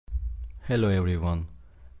Hello everyone,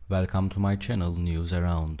 welcome to my channel News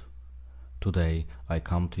Around. Today I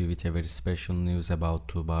come to you with a very special news about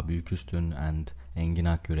Tuba and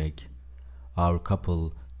Engin. Our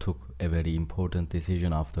couple took a very important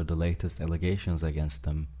decision after the latest allegations against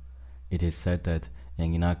them. It is said that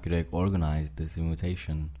Engin organized this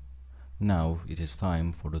invitation. Now it is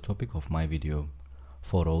time for the topic of my video.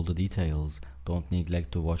 For all the details, don't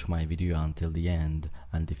neglect to watch my video until the end,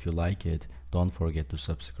 and if you like it, don't forget to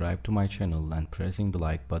subscribe to my channel and pressing the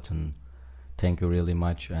like button. Thank you really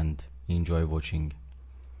much and enjoy watching.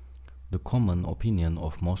 The common opinion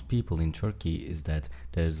of most people in Turkey is that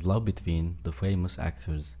there is love between the famous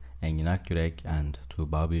actors Engin and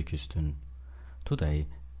Tuba. Today,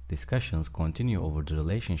 discussions continue over the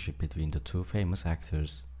relationship between the two famous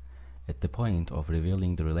actors. At the point of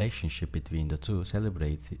revealing the relationship between the two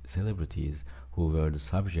celebrities who were the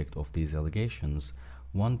subject of these allegations,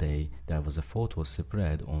 one day there was a photo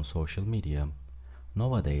spread on social media.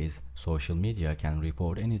 Nowadays, social media can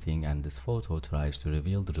report anything, and this photo tries to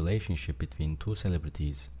reveal the relationship between two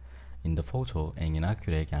celebrities. In the photo, Engin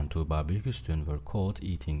and Tuba were caught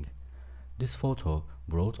eating. This photo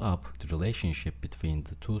brought up the relationship between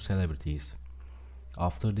the two celebrities.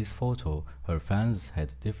 After this photo, her fans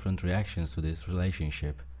had different reactions to this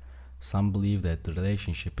relationship. Some believe that the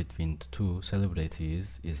relationship between the two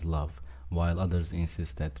celebrities is love, while others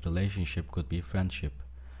insist that the relationship could be friendship.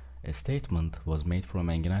 A statement was made from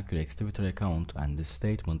Engin Twitter account, and this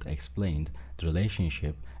statement explained the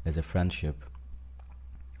relationship as a friendship.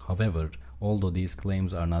 However, although these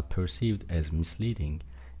claims are not perceived as misleading,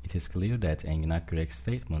 it is clear that Engin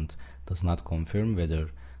statement does not confirm whether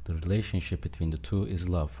the relationship between the two is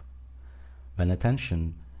love. When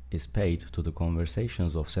attention is paid to the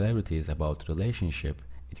conversations of celebrities about the relationship,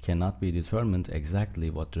 it cannot be determined exactly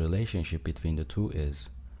what the relationship between the two is.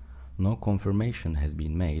 No confirmation has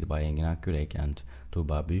been made by Engin and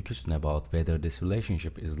Tuba about whether this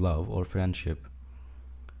relationship is love or friendship.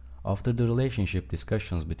 After the relationship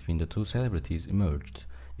discussions between the two celebrities emerged,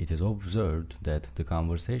 it is observed that the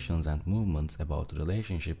conversations and movements about the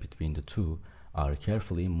relationship between the two are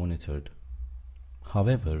carefully monitored.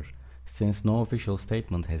 However, since no official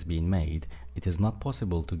statement has been made, it is not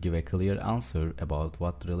possible to give a clear answer about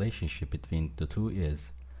what the relationship between the two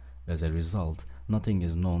is. As a result, nothing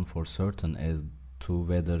is known for certain as to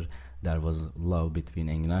whether there was love between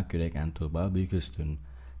Engin and Tuba.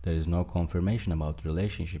 There is no confirmation about the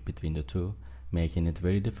relationship between the two, making it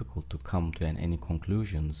very difficult to come to any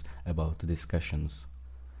conclusions about the discussions.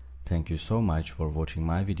 Thank you so much for watching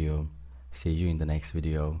my video. See you in the next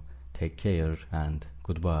video. Take care and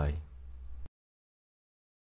goodbye.